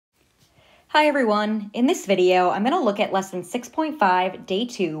Hi everyone, in this video I'm going to look at lesson 6.5 day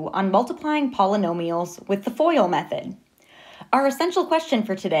 2 on multiplying polynomials with the FOIL method. Our essential question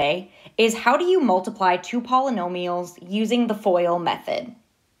for today is how do you multiply two polynomials using the FOIL method?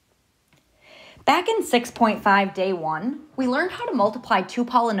 Back in 6.5 day 1, we learned how to multiply two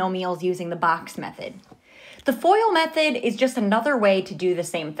polynomials using the box method. The FOIL method is just another way to do the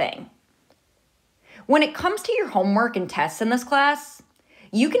same thing. When it comes to your homework and tests in this class,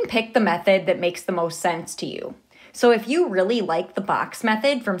 you can pick the method that makes the most sense to you. So if you really like the box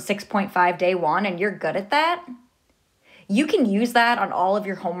method from 6.5 day 1 and you're good at that, you can use that on all of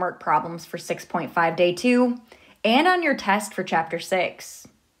your homework problems for 6.5 day 2 and on your test for chapter 6.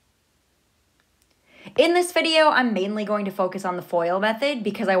 In this video, I'm mainly going to focus on the FOIL method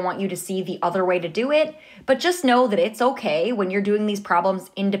because I want you to see the other way to do it, but just know that it's okay when you're doing these problems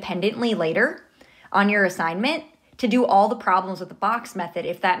independently later on your assignment to do all the problems with the box method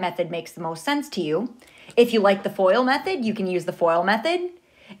if that method makes the most sense to you. If you like the FOIL method, you can use the FOIL method.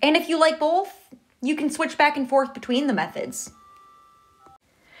 And if you like both, you can switch back and forth between the methods.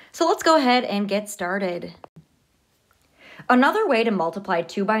 So let's go ahead and get started. Another way to multiply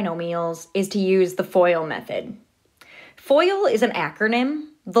two binomials is to use the FOIL method. FOIL is an acronym.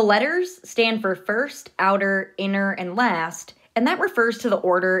 The letters stand for first, outer, inner, and last, and that refers to the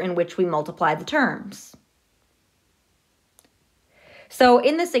order in which we multiply the terms. So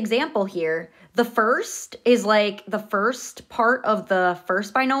in this example here, the first is like the first part of the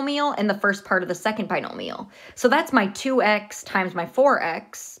first binomial and the first part of the second binomial. So that's my 2x times my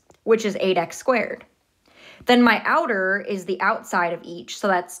 4x, which is 8x squared. Then my outer is the outside of each, so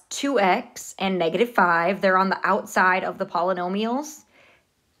that's 2x and -5. They're on the outside of the polynomials.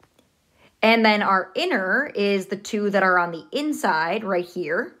 And then our inner is the two that are on the inside right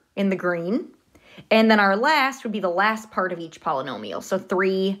here in the green. And then our last would be the last part of each polynomial, so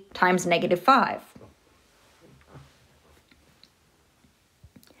 3 times -5.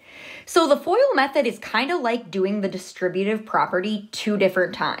 So the FOIL method is kind of like doing the distributive property two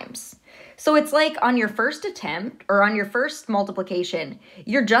different times. So it's like on your first attempt, or on your first multiplication,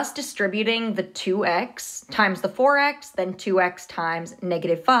 you're just distributing the 2x times the 4x, then 2x times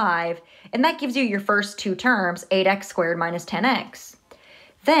 -5, and that gives you your first two terms, 8x squared minus 10x.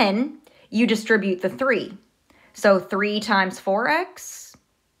 Then you distribute the 3. So 3 times 4x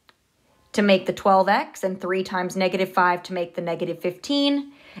to make the 12x, and 3 times -5 to make the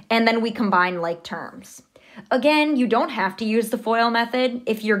 -15, and then we combine like terms. Again, you don't have to use the FOIL method.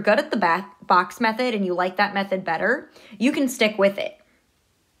 If you're good at the box method and you like that method better, you can stick with it.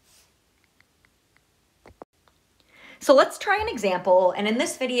 So let's try an example, and in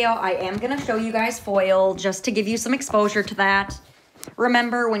this video, I am going to show you guys FOIL just to give you some exposure to that.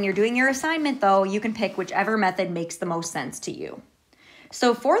 Remember, when you're doing your assignment, though, you can pick whichever method makes the most sense to you.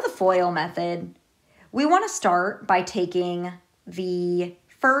 So for the FOIL method, we want to start by taking the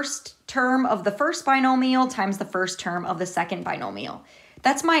first term of the first binomial times the first term of the second binomial.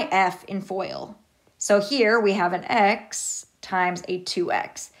 That's my f in FOIL. So here we have an x times a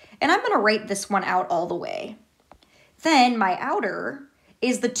 2x. And I'm going to write this one out all the way. Then my outer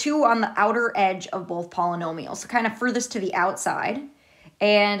is the 2 on the outer edge of both polynomials, so kind of furthest to the outside.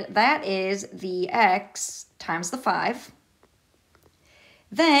 And that is the x times the 5.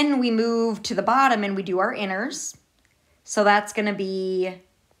 Then we move to the bottom and we do our inners. So that's going to be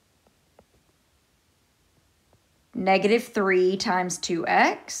 -3 times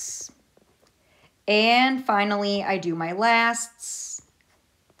 2x. And finally, I do my lasts,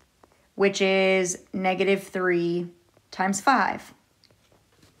 which is -3 times 5.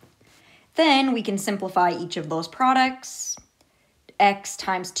 Then we can simplify each of those products. X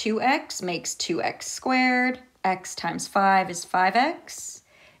times 2x makes 2x squared. X times 5 is 5x.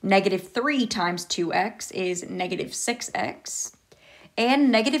 -3 times 2x is -6x.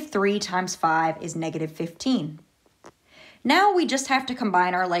 And -3 times 5 is -15. Now we just have to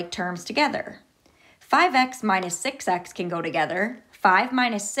combine our like terms together. 5x minus 6x can go together. 5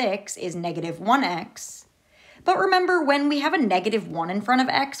 minus 6 is -1x. But remember, when we have a -1 in front of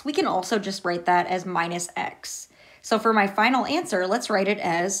x, we can also just write that as minus x. So for my final answer, let's write it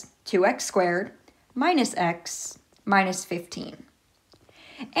as 2x squared minus x minus 15.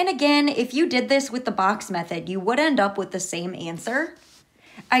 And again, if you did this with the box method, you would end up with the same answer.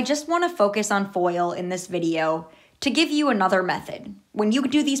 I just want to focus on FOIL in this video to give you another method. When you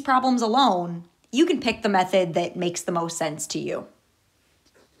do these problems alone, you can pick the method that makes the most sense to you.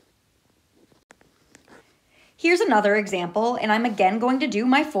 Here's another example, and I'm again going to do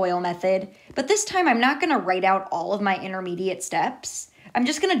my FOIL method, but this time I'm not going to write out all of my intermediate steps. I'm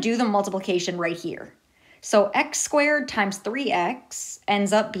just going to do the multiplication right here. So x squared times 3x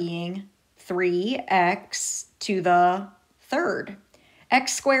ends up being 3x to the third.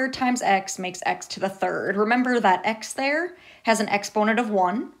 X squared times x makes x to the third. Remember that x there has an exponent of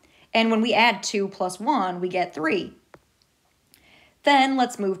 1, and when we add 2 plus 1, we get 3. Then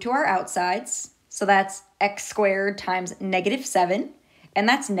let's move to our outsides. So that's x squared times negative 7, and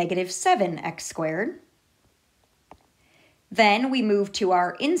that's negative 7x squared. Then we move to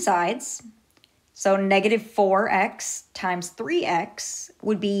our insides. So negative 4x times 3x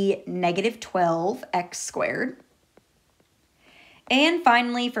would be negative 12x squared. And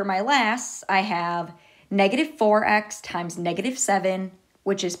finally, for my lasts, I have negative 4x times negative 7,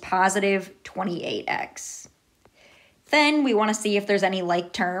 which is positive 28x. Then we want to see if there's any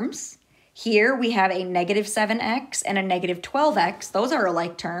like terms. Here we have a negative 7x and a negative 12x. Those are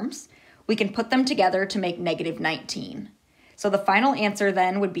like terms. We can put them together to make negative 19. So the final answer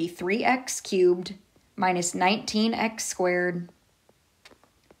then would be 3x cubed minus 19x squared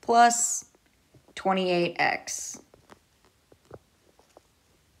plus 28x.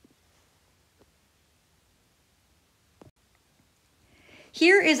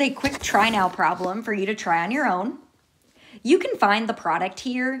 Here is a quick try now problem for you to try on your own. You can find the product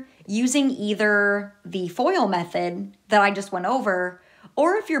here using either the FOIL method that I just went over,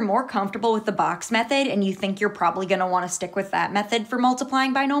 or if you're more comfortable with the box method and you think you're probably going to want to stick with that method for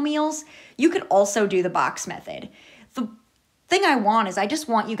multiplying binomials, you could also do the box method. The thing I just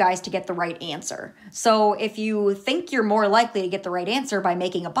want you guys to get the right answer. So if you think you're more likely to get the right answer by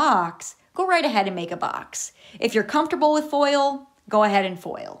making a box, go right ahead and make a box. If you're comfortable with FOIL, go ahead and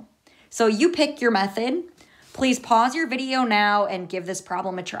FOIL. So you pick your method. Please pause your video now and give this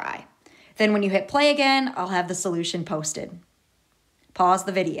problem a try. Then when you hit play again, I'll have the solution posted. Pause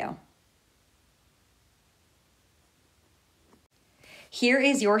the video. Here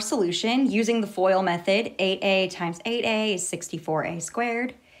is your solution using the FOIL method. 8a times 8a is 64a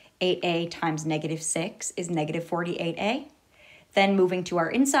squared. 8a times negative 6 is negative 48a. Then moving to our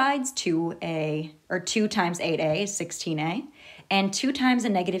insides, 2 times 8a is 16a. And 2 times a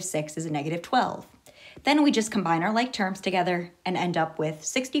negative 6 is a negative 12. Then we just combine our like terms together and end up with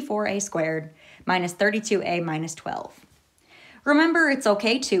 64a squared minus 32a minus 12. Remember, it's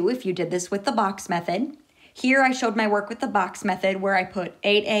okay too if you did this with the box method. Here I showed my work with the box method where I put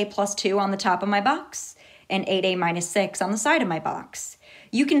 8a plus 2 on the top of my box and 8a minus 6 on the side of my box.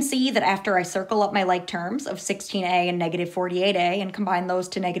 You can see that after I circle up my like terms of 16a and negative 48a and combine those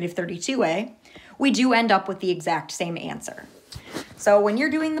to negative 32a, we do end up with the exact same answer. So when you're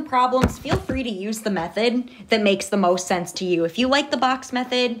doing the problems, feel free to use the method that makes the most sense to you. If you like the box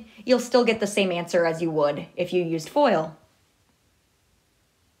method, you'll still get the same answer as you would if you used FOIL.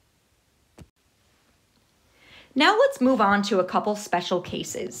 Now let's move on to a couple special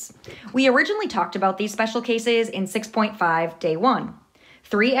cases. We originally talked about these special cases in 6.5, day 1.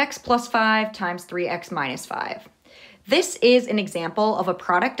 3x plus 5 times 3x minus 5. This is an example of a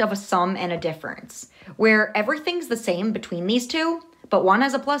product of a sum and a difference, where everything's the same between these two, but one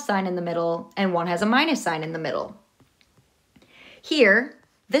has a plus sign in the middle and one has a minus sign in the middle. Here,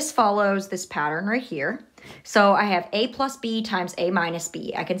 this follows this pattern right here. So I have a plus b times a minus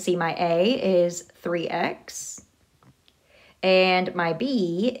b. I can see my a is 3x and my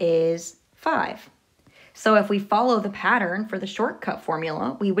b is 5. So if we follow the pattern for the shortcut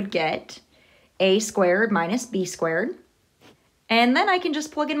formula, we would get a squared minus b squared. And then I can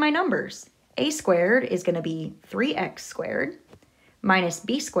just plug in my numbers. A squared is going to be 3x squared minus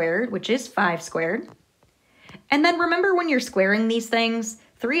b squared, which is 5 squared. And then remember when you're squaring these things,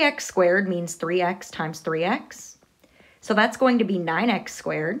 3x squared means 3x times 3x. So that's going to be 9x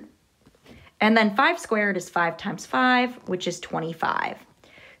squared. And then 5 squared is 5 times 5, which is 25.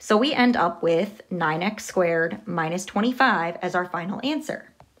 So we end up with 9x squared minus 25 as our final answer.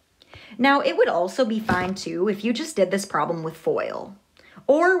 Now, it would also be fine too if you just did this problem with FOIL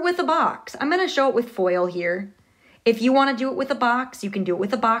or with a box. I'm going to show it with FOIL here. If you want to do it with a box, you can do it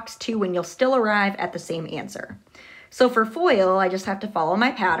with a box too, and you'll still arrive at the same answer. So for FOIL, I just have to follow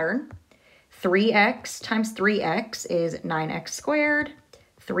my pattern. 3x times 3x is 9x squared.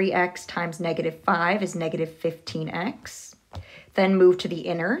 3x times negative 5 is negative 15x. Then move to the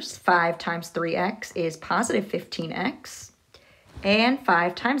inners. 5 times 3x is positive 15x. And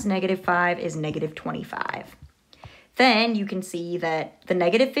 5 times negative 5 is negative 25. Then you can see that the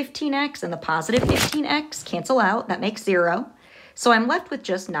negative 15x and the positive 15x cancel out. That makes 0. So I'm left with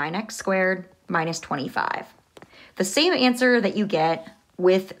just 9x squared minus 25. The same answer that you get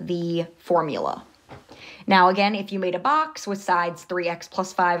with the formula. Now again, if you made a box with sides 3x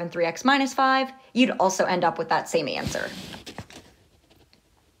plus 5 and 3x minus 5, you'd also end up with that same answer.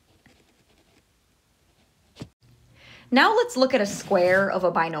 Now let's look at a square of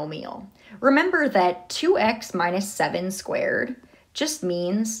a binomial. Remember that 2x minus 7 squared just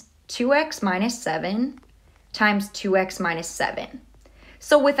means 2x minus 7 times 2x minus 7.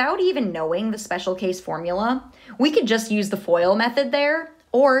 So without even knowing the special case formula, we could just use the FOIL method there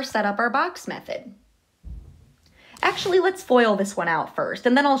or set up our box method. Actually, let's FOIL this one out first,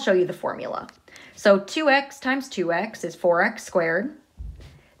 and then I'll show you the formula. So 2x times 2x is 4x squared.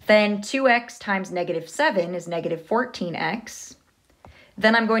 Then 2x times negative 7 is negative 14x.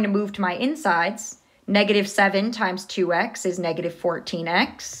 Then I'm going to move to my insides. Negative 7 times 2x is negative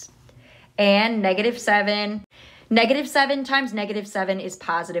 14x. And negative 7 times negative 7 is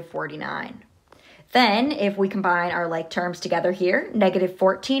positive 49. Then, if we combine our like terms together here, negative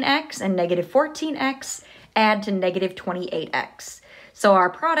 14x and negative 14x add to negative 28x. So our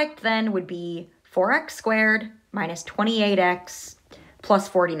product then would be 4x squared minus 28x plus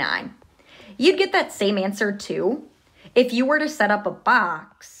 49. You'd get that same answer too if you were to set up a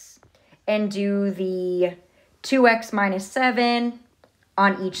box and do the 2x minus 7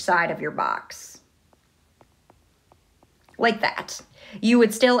 on each side of your box. Like that. You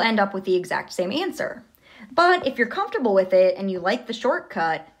would still end up with the exact same answer. But if you're comfortable with it and you like the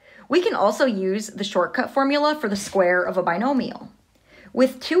shortcut, we can also use the shortcut formula for the square of a binomial.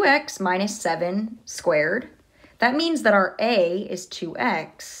 With 2x minus 7 squared, that means that our a is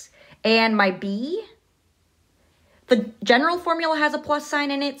 2x, and my b, the general formula has a plus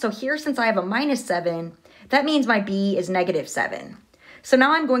sign in it, so here since I have a minus 7, that means my b is negative 7. So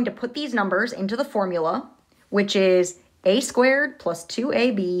now I'm going to put these numbers into the formula, which is a squared plus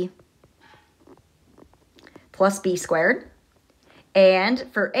 2ab plus b squared. And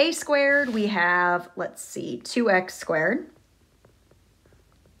for a squared, we have, let's see, 2x squared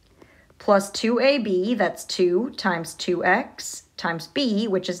plus 2ab, that's 2 times 2x times b,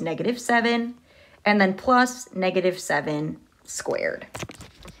 which is negative 7, and then plus negative 7 squared.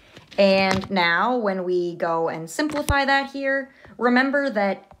 And now when we go and simplify that here, remember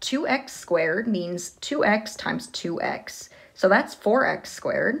that 2x squared means 2x times 2x. So that's 4x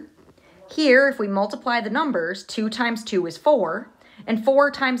squared. Here, if we multiply the numbers, 2 times 2 is 4, and 4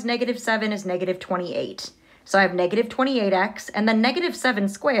 times negative 7 is negative 28. So I have negative 28x, and then negative 7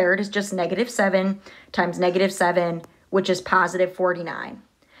 squared is just negative 7 times negative 7, which is positive 49.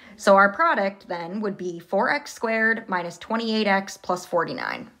 So our product then would be 4x squared minus 28x plus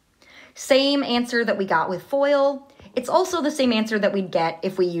 49. Same answer that we got with FOIL. It's also the same answer that we'd get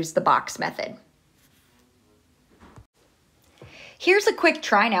if we used the box method. Here's a quick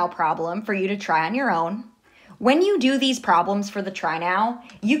try now problem for you to try on your own. When you do these problems for the try now,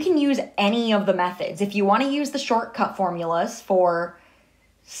 you can use any of the methods. If you want to use the shortcut formulas for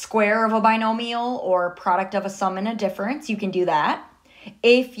square of a binomial or product of a sum and a difference, you can do that.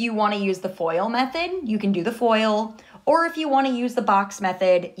 If you want to use the FOIL method, you can do the FOIL. Or if you want to use the box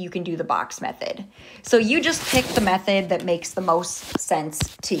method, you can do the box method. So you just pick the method that makes the most sense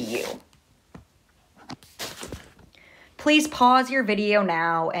to you. Please pause your video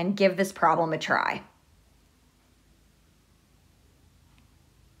now and give this problem a try.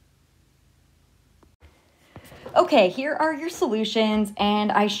 Okay, here are your solutions,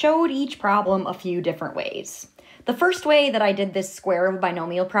 and I showed each problem a few different ways. The first way that I did this square of a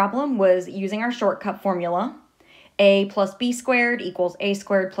binomial problem was using our shortcut formula. A plus b squared equals a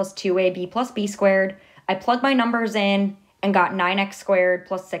squared plus 2ab plus b squared. I plugged my numbers in and got 9x squared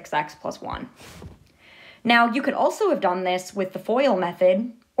plus 6x plus 1. Now, you could also have done this with the FOIL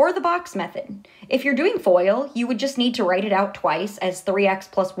method or the box method. If you're doing FOIL, you would just need to write it out twice as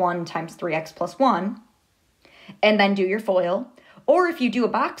 3x plus 1 times 3x plus 1, and then do your FOIL. Or if you do a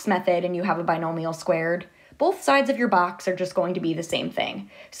box method and you have a binomial squared, both sides of your box are just going to be the same thing.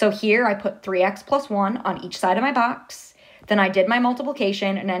 So here I put 3x plus 1 on each side of my box. Then I did my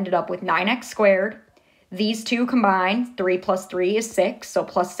multiplication and ended up with 9x squared. These two combined, 3 plus 3 is 6, so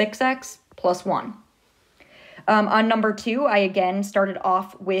plus 6x plus 1. On number 2, I again started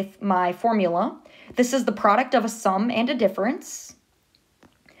off with my formula. This is the product of a sum and a difference.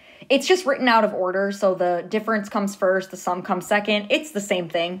 It's just written out of order, so the difference comes first, the sum comes second. It's the same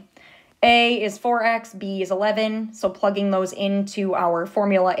thing. A is 4x, b is 11, so plugging those into our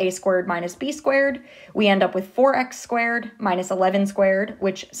formula a squared minus b squared, we end up with 4x squared minus 11 squared,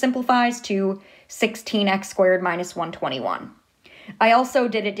 which simplifies to 16x squared minus 121. I also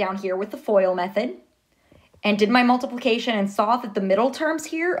did it down here with the FOIL method and did my multiplication and saw that the middle terms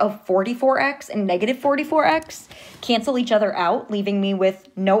here of 44x and negative 44x cancel each other out, leaving me with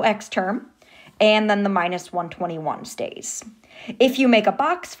no x term, and then the minus 121 stays. If you make a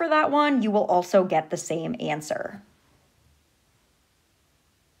box for that one, you will also get the same answer.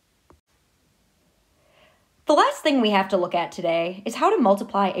 The last thing we have to look at today is how to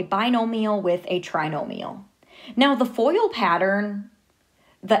multiply a binomial with a trinomial. Now, the FOIL pattern,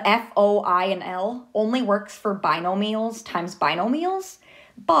 the F, O, I, and L, only works for binomials times binomials,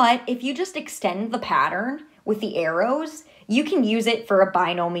 but if you just extend the pattern with the arrows, you can use it for a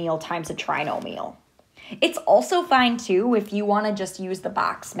binomial times a trinomial. It's also fine too if you want to just use the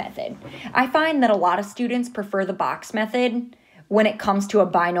box method. I find that a lot of students prefer the box method when it comes to a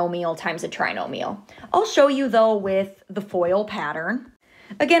binomial times a trinomial. I'll show you though with the FOIL pattern.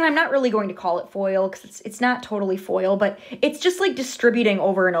 Again, I'm not really going to call it FOIL because it's not totally FOIL, but it's just like distributing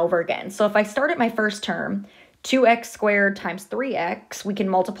over and over again. So if I start at my first term, 2x squared times 3x, we can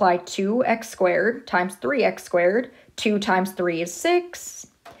multiply 2x squared times 3x squared. 2 times 3 is 6.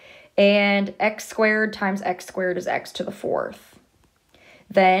 And x squared times x squared is x to the 4th.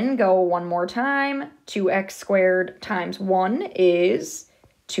 Then go one more time. 2x squared times 1 is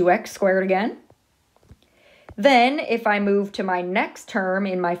 2x squared again. Then if I move to my next term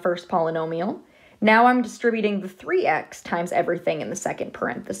in my first polynomial, now I'm distributing the 3x times everything in the second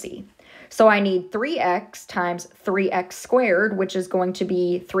parenthesis. So I need 3x times 3x squared, which is going to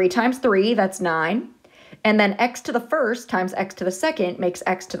be 3 times 3, that's 9. And then x to the first times x to the second makes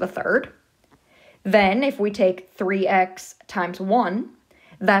x to the third. Then if we take 3x times 1,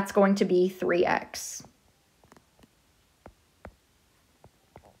 that's going to be 3x.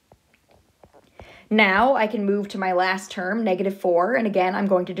 Now I can move to my last term, -4, and again, I'm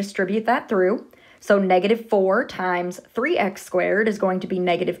going to distribute that through. So -4 times 3x squared is going to be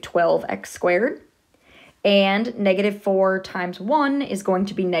 -12x squared, and -4 times 1 is going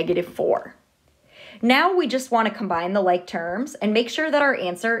to be -4. Now we just want to combine the like terms and make sure that our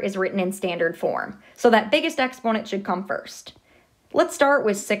answer is written in standard form. So that biggest exponent should come first. Let's start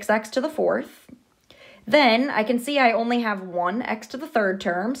with 6x to the 4th. Then I can see I only have one x to the third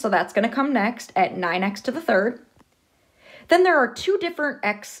term, so that's going to come next at 9x to the third. Then there are two different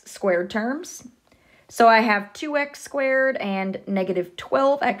x squared terms. So I have 2x squared and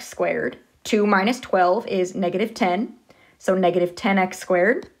 -12x squared. 2 minus 12 is -10, so -10x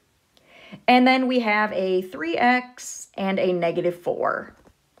squared. And then we have a 3x and a -4.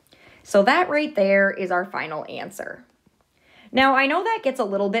 So that right there is our final answer. Now, I know that gets a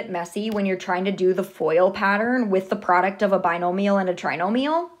little bit messy when you're trying to do the FOIL pattern with the product of a binomial and a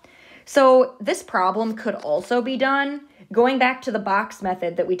trinomial. So this problem could also be done going back to the box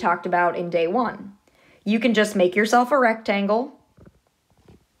method that we talked about in day 1. You can just make yourself a rectangle,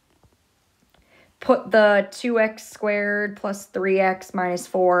 put the 2x squared plus 3x minus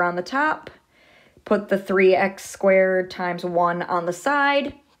 4 on the top, put the 3x squared times 1 on the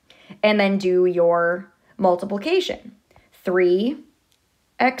side, and then do your multiplication.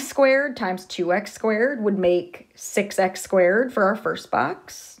 3x squared times 2x squared would make 6x squared for our first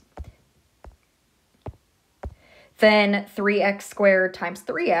box. Then 3x squared times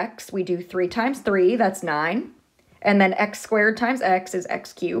 3x, we do 3 times 3, that's 9. And then x squared times x is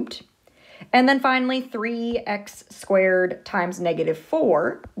x cubed. And then finally, 3x squared times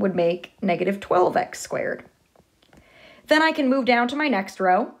 -4 would make -12x squared. Then I can move down to my next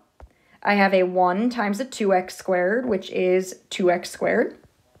row. I have a 1 times a 2x squared, which is 2x squared.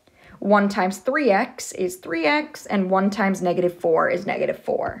 1 times 3x is 3x, and 1 times -4 is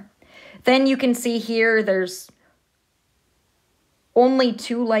 -4. Then you can see here there's only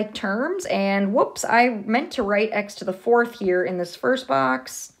two like terms, and whoops, I meant to write x to the 4th here in this first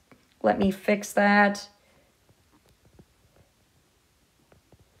box. Let me fix that.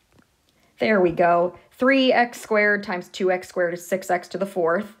 There we go. 3x squared times 2x squared is 6x to the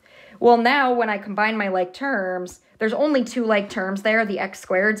 4th. Well, now when I combine my like terms, there's only two like terms there, the x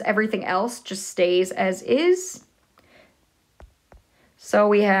squareds. Everything else just stays as is. So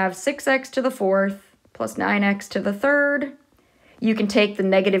we have 6x to the 4th plus 9x to the 3rd. You can take the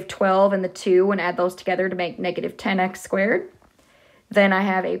 -12 and the 2 and add those together to make -10x squared. Then I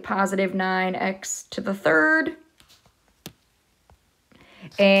have a positive 9x to the 3rd.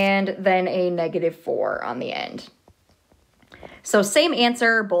 And then a -4 on the end. So same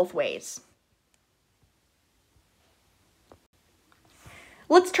answer both ways.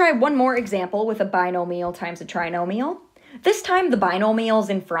 Let's try one more example with a binomial times a trinomial. This time the binomial's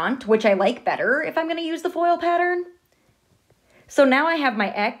in front, which I like better if I'm going to use the FOIL pattern. So now I have my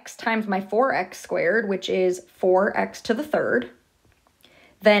x times my 4x squared, which is 4x to the 3rd.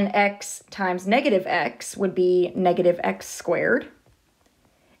 Then x times -x would be -x squared.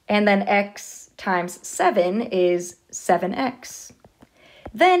 And then x times 7 is 7x.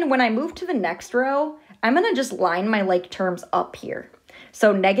 Then when I move to the next row, I'm going to just line my like terms up here.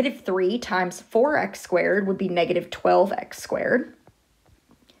 So -3 times 4x squared would be -12x squared.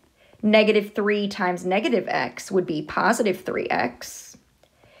 Negative 3 times negative x would be positive 3x.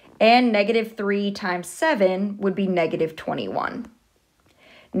 And negative 3 times 7 would be negative 21.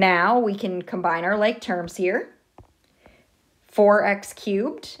 Now we can combine our like terms here. 4x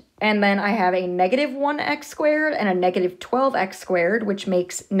cubed, and then I have a negative 1x squared and a negative 12x squared, which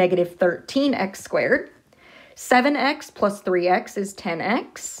makes negative 13x squared. 7x plus 3x is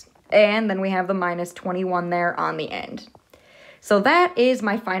 10x, and then we have the minus 21 there on the end. So that is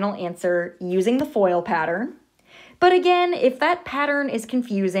my final answer using the FOIL pattern. But again, if that pattern is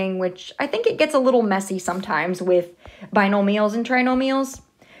confusing, which I think it gets a little messy sometimes with binomials and trinomials,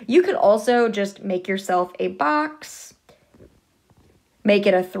 you could also just make yourself a box, make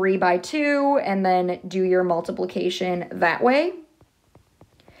it a 3 by 2, and then do your multiplication that way.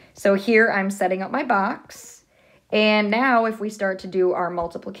 So here I'm setting up my box. And now if we start to do our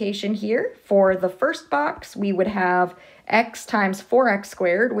multiplication here, for the first box, we would have x times 4x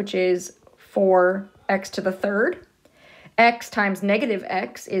squared, which is 4x to the third. X times negative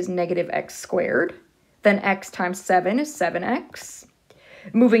x is negative x squared. Then x times 7 is 7x.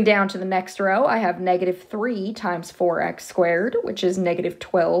 Moving down to the next row, I have negative 3 times 4x squared, which is negative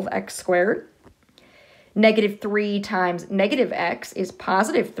 12x squared. Negative 3 times negative x is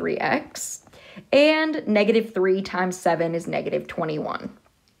positive 3x. And negative 3 times 7 is negative 21.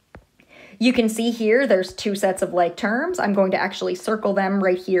 You can see here there's two sets of like terms. I'm going to actually circle them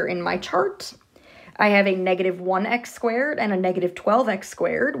right here in my chart. I have a negative 1x squared and a negative 12x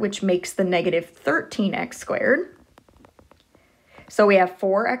squared, which makes the negative 13x squared. So we have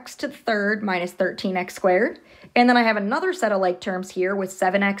 4x to the third minus 13x squared. And then I have another set of like terms here with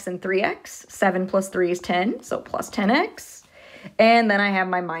 7x and 3x. 7 plus 3 is 10, so plus 10x. And then I have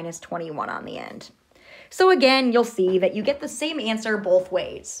my minus 21 on the end. So again, you'll see that you get the same answer both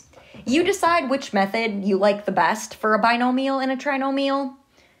ways. You decide which method you like the best for a binomial and a trinomial.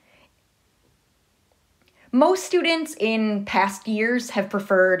 Most students in past years have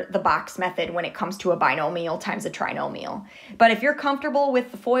preferred the box method when it comes to a binomial times a trinomial. But if you're comfortable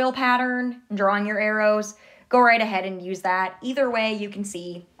with the FOIL pattern, drawing your arrows, go right ahead and use that. Either way, you can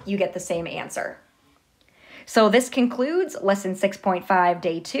see you get the same answer. So this concludes lesson 6.5,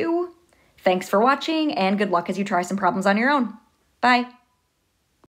 day 2. Thanks for watching, and good luck as you try some problems on your own. Bye.